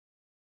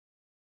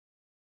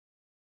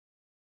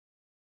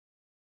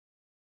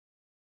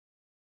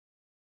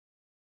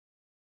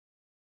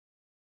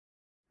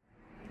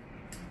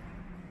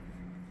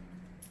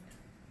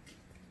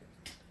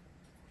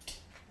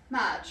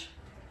Marge,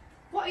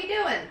 what are you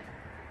doing?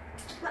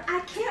 But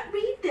I can't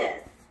read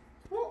this.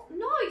 Well,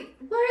 no,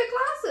 wear your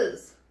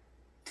glasses.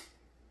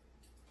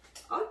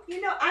 Oh,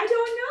 I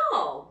don't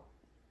know.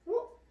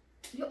 Well,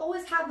 you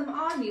always have them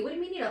on you. What do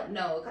you mean you don't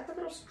know? I got the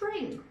little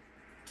string.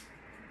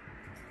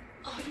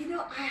 Oh,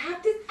 I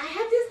have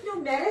this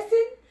new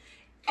medicine,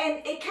 and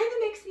it kind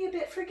of makes me a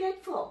bit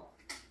forgetful.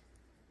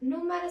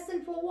 New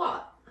medicine for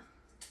what?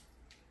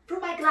 For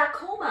my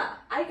glaucoma.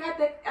 I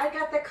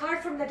got the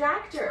card from the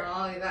doctor.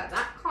 Oh, you got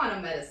that kind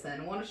of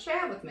medicine. Want to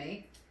share with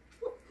me?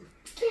 Well,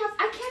 Beth,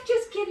 I can't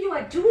just give you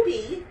a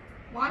doobie.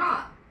 Why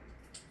not?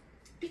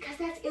 Because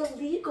that's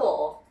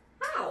illegal.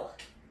 How?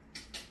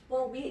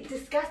 Well, we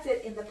discuss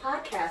it in the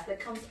podcast that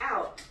comes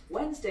out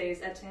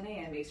Wednesdays at 10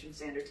 a.m. Eastern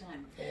Standard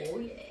Time. Oh,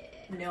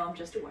 yeah. No, I'm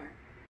just aware.